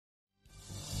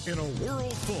In a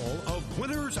world full of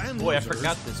winners and Boy, I losers,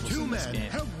 forgot this was two in this men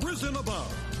game. have risen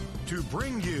above to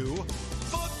bring you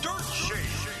the Dirt Sheet.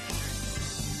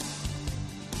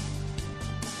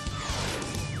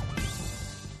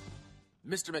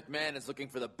 Mr. McMahon is looking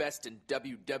for the best in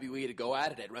WWE to go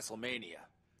at it at WrestleMania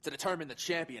to determine the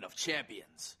champion of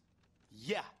champions.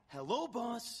 Yeah, hello,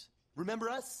 boss. Remember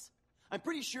us? I'm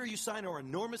pretty sure you sign our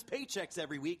enormous paychecks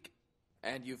every week.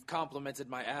 And you've complimented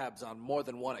my abs on more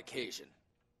than one occasion.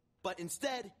 But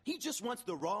instead, he just wants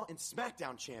the Raw and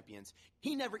Smackdown champions.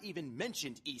 He never even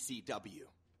mentioned ECW.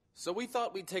 So we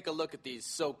thought we'd take a look at these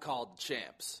so-called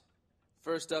champs.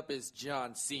 First up is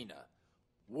John Cena,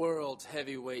 World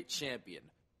Heavyweight Champion.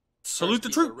 Salute First the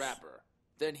he's troops. a rapper,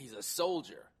 then he's a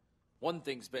soldier. One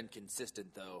thing's been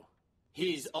consistent, though.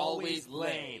 He's always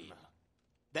lame.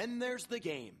 Then there's the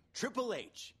game, Triple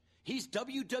H. He's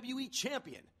WWE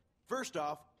champion. First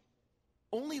off,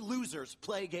 only losers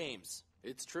play games.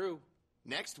 It's true.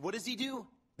 Next, what does he do?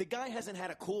 The guy hasn't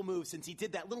had a cool move since he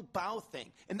did that little bow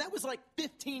thing, and that was like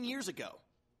 15 years ago.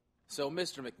 So,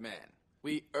 Mr. McMahon,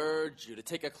 we urge you to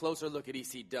take a closer look at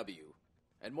ECW,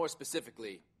 and more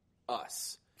specifically,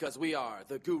 us, because we are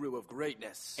the guru of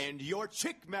greatness. And your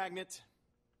chick magnet.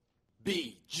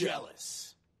 Be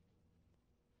jealous.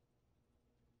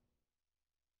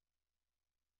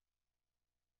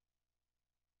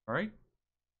 All right.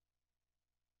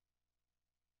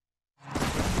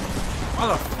 Why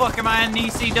the fuck am I in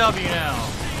ECW now?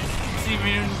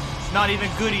 It's not even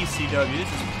good ECW. This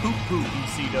is poo-poo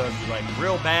ECW, like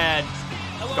real bad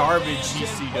garbage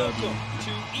ECW. Welcome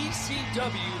to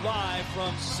ECW live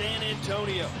from San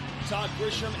Antonio. Todd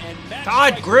Grisham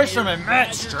and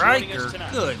Matt Stryker.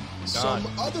 Good God. Some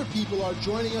other people are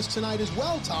joining us tonight as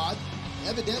well, Todd.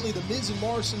 Evidently, The Miz and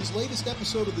Morrison's latest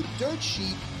episode of The Dirt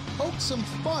Sheet poked some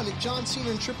fun at John Cena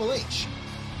and Triple H,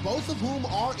 both of whom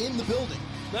are in the building.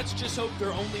 Let's just hope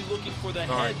they're only looking for the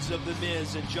heads of The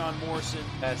Miz and John Morrison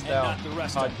Passed and out. not the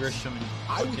rest Todd of us. Grisham and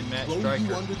I would fucking Matt throw Stryker.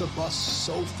 you under the bus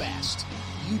so fast.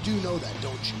 You do know that,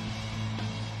 don't you?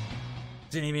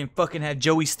 Didn't even fucking have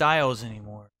Joey Styles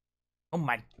anymore. Oh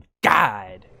my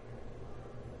God.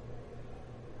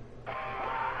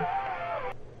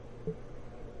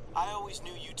 I always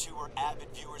knew you two were avid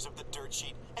viewers of The Dirt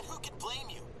Sheet, and who can blame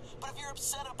you? But if you're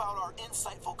upset about our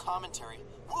insightful commentary,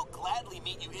 we'll gladly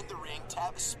meet you in the ring to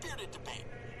have a spirited debate.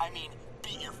 I mean,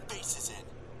 beat your faces in.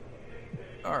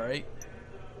 Alright.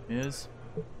 Miz.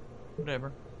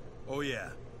 Whatever. Oh yeah,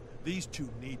 these two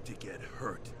need to get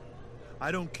hurt.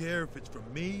 I don't care if it's for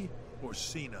me or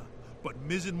Cena, but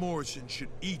Miz and Morrison should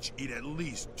each eat at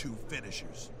least 2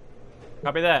 finishers.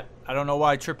 Copy that. I don't know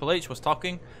why Triple H was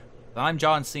talking, but I'm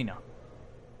John Cena.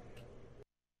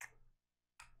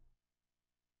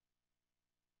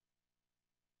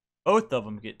 Both of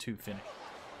them get 2 finishes.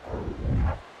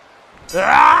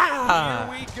 Ah!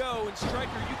 Here we go, and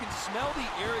Stryker, you can smell the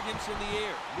arrogance in the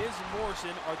air. Miz and Morrison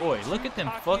are the Boy, two look at them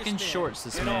cockiest fucking men shorts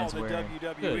this in all man's the wearing.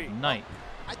 WWE. Good night.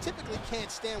 I typically can't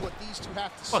stand what these two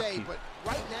have to Fuck say, you. but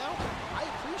right now, I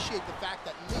appreciate the fact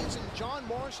that Miz and John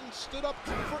Morrison stood up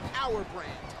for our brand,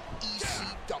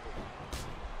 ECW.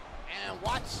 And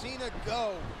watch Cena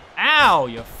go. Ow,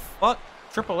 you fuck.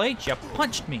 Triple H, you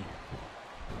punched me.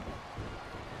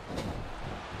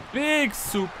 Big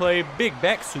suplex, big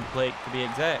back suplex to be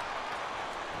exact.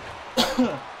 As we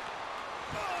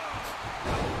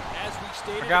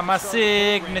stated I got my at the start of the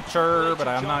program, signature, but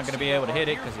I'm John not going to be Cena able to are hit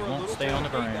it here because it for a won't little stay bit on the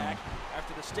of ground. payback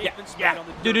after the Yeah, statements yeah. made on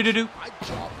the Do do do do. My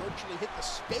jaw virtually hit the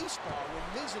space bar when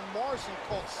Miz and Morrison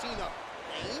called Cena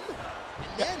lame. And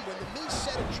then when the Miz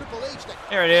said to Triple H that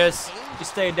There it is. You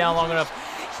stayed down long enough.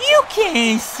 You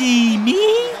can't see me.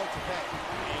 And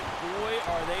boy,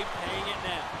 are they paying it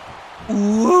now.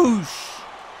 Whoosh.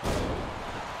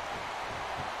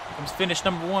 Comes finish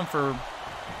number 1 for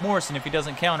Morrison if he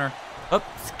doesn't counter. Up,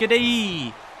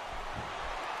 skiddy.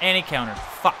 And he countered.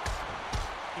 Fuck.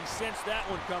 He sensed that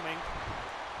one coming.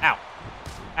 Ow.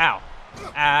 Ow.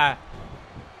 Ah.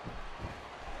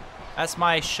 That's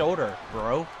my shoulder,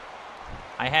 bro.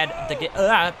 I had to get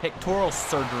pectoral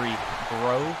surgery,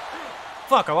 bro.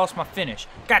 Fuck, I lost my finish.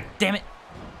 God damn it.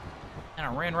 And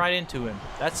I ran right into him.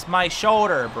 That's my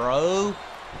shoulder, bro.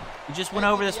 We just went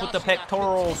over this with the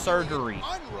pectoral surgery.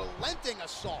 Unrelenting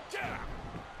assault.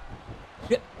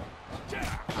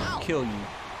 Kill you.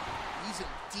 He's in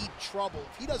deep trouble.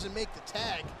 If he doesn't make the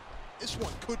tag, this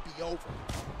one could be over.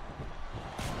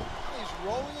 He's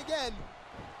rolling again.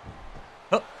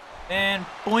 Up and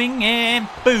boing and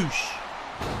boosh.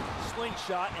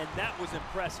 Slingshot, and that was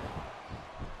impressive.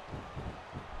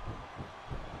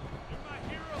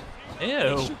 He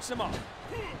Ew. shoots him off.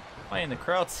 Somebody in the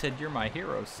crowd said, "You're my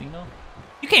hero, Cena."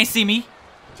 You can't see me.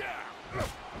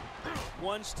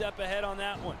 one step ahead on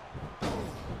that one.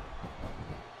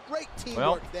 Great teamwork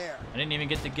Well, there. I didn't even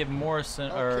get to give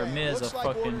Morrison or Okay, Miz a looks like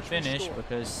fucking order's finish restored.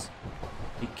 because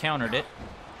he countered it.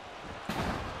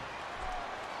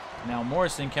 Now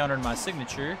Morrison countered my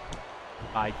signature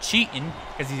by cheating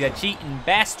because he's a cheating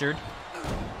bastard.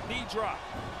 Knee drop.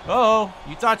 Oh,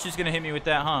 you thought you was gonna hit me with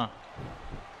that, huh?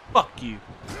 Fuck you.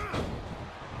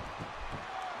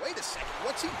 Wait a second,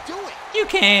 what's he doing? You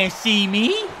can't see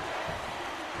me.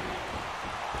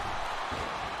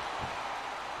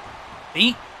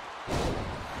 Beat.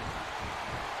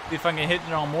 See if I can hit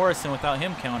it on Morrison without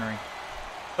him countering.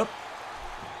 Up.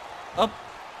 Up.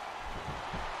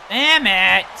 Damn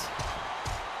it.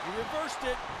 He reversed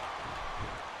it.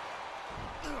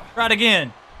 Try it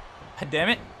again. God damn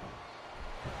it.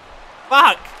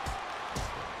 Fuck.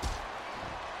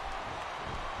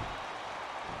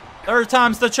 Third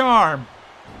time's the charm.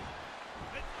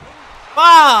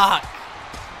 Fuck.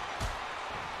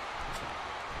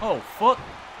 Oh, fuck.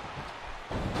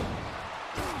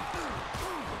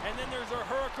 And then there's a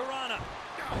hurricanrana.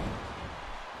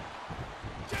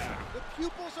 The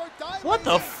pupils are dilated. What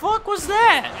the fuck was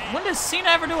that? When does Cena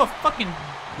ever do a fucking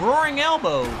roaring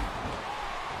elbow?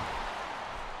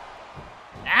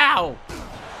 Ow.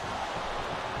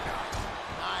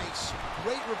 Nice.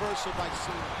 Great reversal by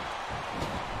Cena.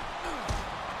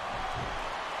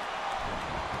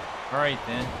 All right,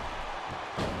 then.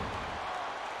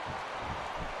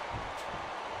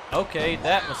 Okay,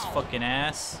 that was fucking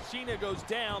ass. Cena goes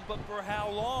down, but for how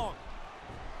long?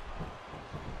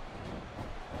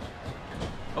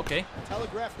 Okay.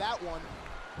 Telegraph that one.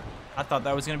 I thought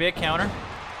that was going to be a counter.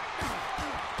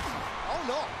 Oh,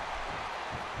 no.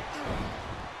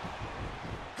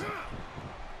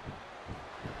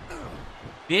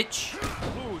 Bitch.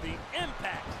 Ooh, the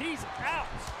impact. He's out.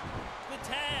 The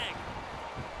tag.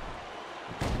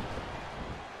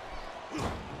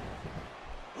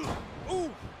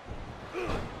 Ooh.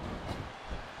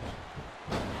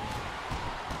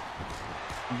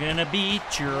 I'm gonna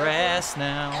beat your ass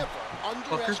now. Ever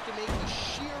underestimate the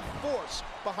sheer force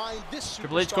behind this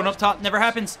Triple H going superstar's up top never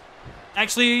happens.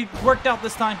 Actually worked out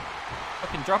this time.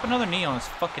 Fucking drop another knee on his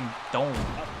fucking dome.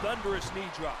 A thunderous knee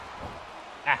drop.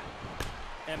 Ah,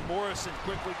 And Morrison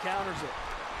quickly counters it.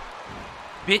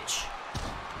 bitch.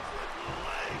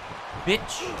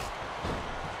 Bitch.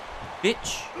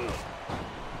 Bitch.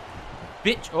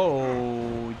 Bitch.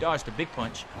 Oh, he dodged a big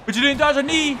punch. But you didn't dodge a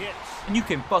knee. Hits. And you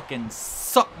can fucking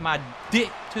suck my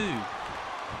dick too.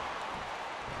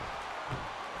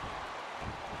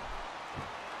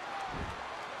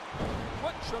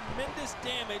 What tremendous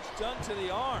damage done to the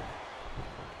arm.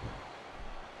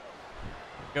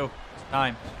 Go. It's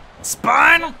time.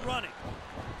 Spine! Running.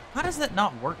 How does that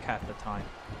not work half the time?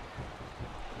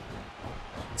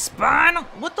 Spine?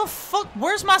 What the fuck?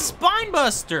 Where's my spine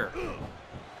buster?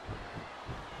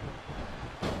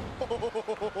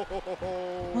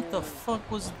 What the fuck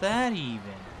was that even?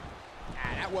 Ah,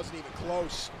 that wasn't even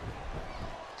close.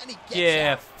 And he gets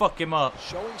Yeah, out, fuck him up.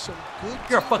 showing some good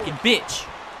You're a teamwork. fucking bitch.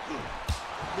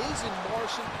 Miz and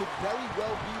Morrison could very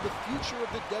well be the future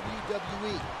of the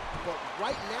WWE. But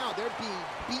right now, they're being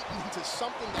beaten into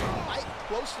something that might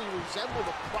closely resemble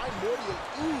the primordial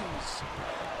ooze.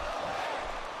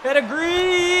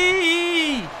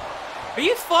 Pedigree! Are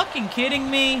you fucking kidding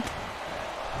me?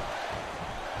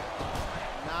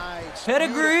 Nice.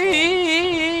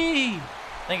 Pedigree! I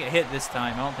think it hit this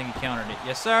time. I don't think he countered it.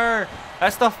 Yes, sir.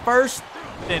 That's the first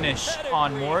finish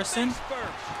on Pedigree, Morrison. face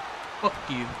first. Fuck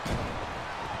you.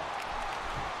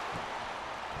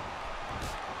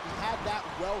 He had that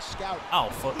well scouted. Oh,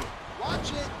 fuck.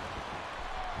 Watch it.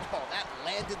 Oh, that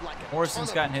landed like a Morrison's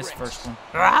ton of gotten his bricks. first one.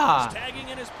 Ah! Tagging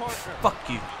in his partner. Fuck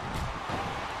you.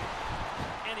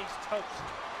 And he's toast.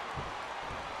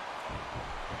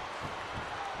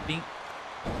 Beat.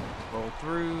 Roll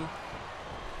through.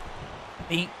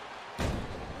 Beat.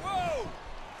 Whoa!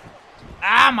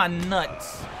 Ah, my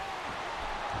nuts.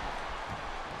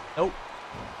 Nope.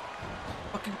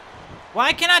 Fucking.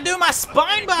 Why can't I do my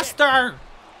spine buster?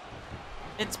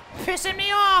 It's pissing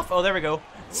me off. Oh, there we go.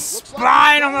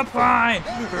 Spine on the pine.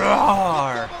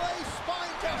 Roar. NCAA spine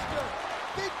tester.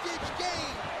 Vintage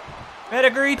game.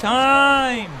 Pedigree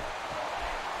time.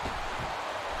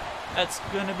 That's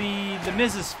gonna be the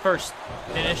Miz's first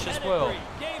finish as well. Pedigree.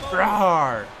 Game over.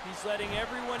 Roar. He's letting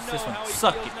everyone know This one, how he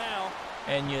suck feels it. now.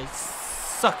 And you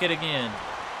suck it again.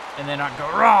 And then I go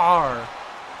roar.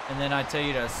 And then I tell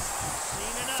you to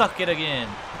suck it again.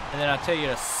 And then I tell you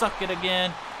to suck it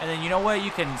again. And then you know what?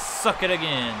 You can suck it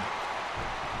again.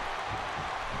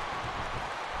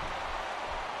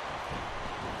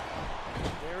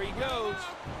 There he goes.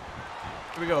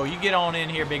 Here we go. You get on in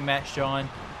here, Big Match John.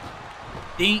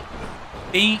 Dink.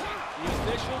 Dink. The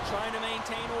official trying to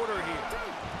maintain order here.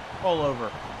 Roll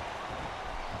over.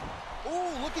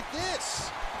 Oh, look at this.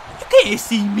 You can't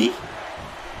see me.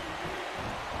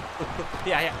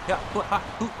 Yeah.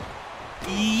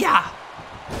 Yeah.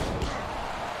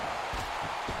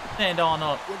 Stand on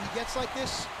up. When he gets like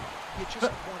this, you just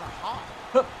want to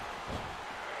hop.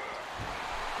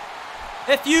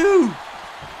 F you. The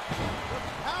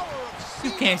power of You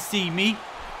Cena. can't see me.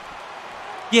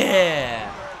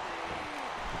 Yeah.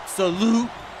 Salute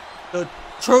the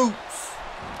troops.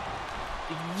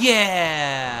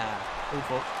 Yeah.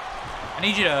 I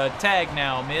need you to tag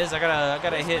now, Miz. I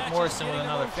gotta hit Morrison with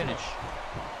another finish.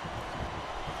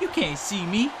 You can't see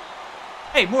me.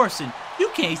 Hey, Morrison, you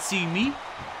can't see me.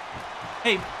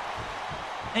 Hey,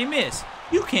 Miz,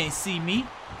 you can't see me.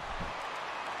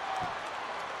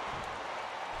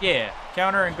 Yeah,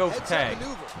 counter and go for tag.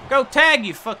 Go tag,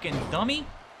 you fucking dummy.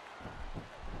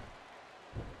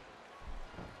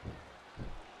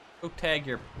 Go tag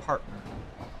your partner.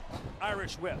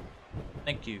 Irish whip.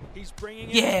 Thank you. He's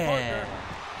bringing in his partner.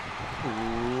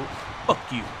 Ooh,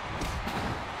 fuck you.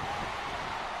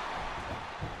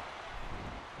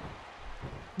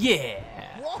 Yeah.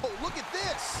 Whoa, look at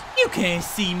this. You can't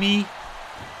see me.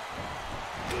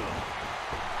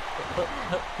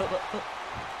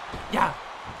 Yeah.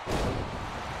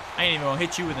 I ain't even gonna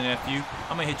hit you with an FU.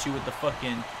 I'm gonna hit you with the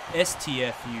fucking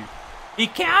STFU. He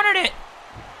countered it.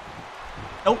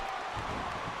 Nope.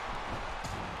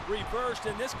 Reversed,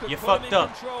 and this could You put him fucked in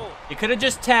up. control. You could have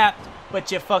just tapped,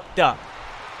 but you fucked up.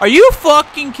 Are you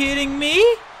fucking kidding me?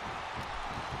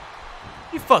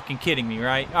 You fucking kidding me,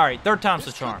 right? All right, third time's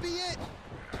the This charm. could be it.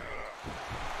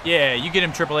 Yeah, you get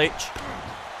him, Triple H.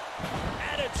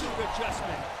 Attitude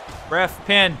adjustment. Ref,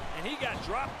 pin. And he got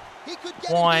dropped. He could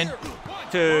get One, it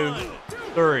two, here.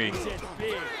 3. He's in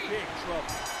big, big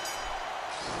trouble.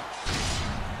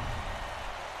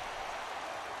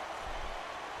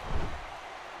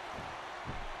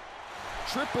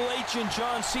 Triple H and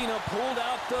John Cena pulled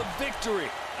out the victory.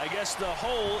 I guess the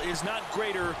whole is not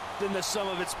greater than the sum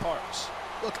of its parts.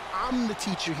 Look, I'm the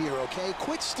teacher here, okay?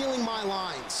 Quit stealing my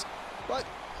lines. But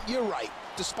you're right.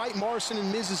 Despite Morrison and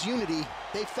Miz's unity,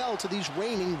 they fell to these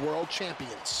reigning world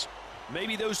champions.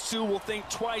 Maybe those two will think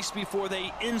twice before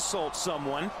they insult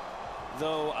someone,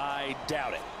 though I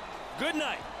doubt it. Good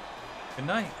night. Good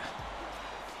night.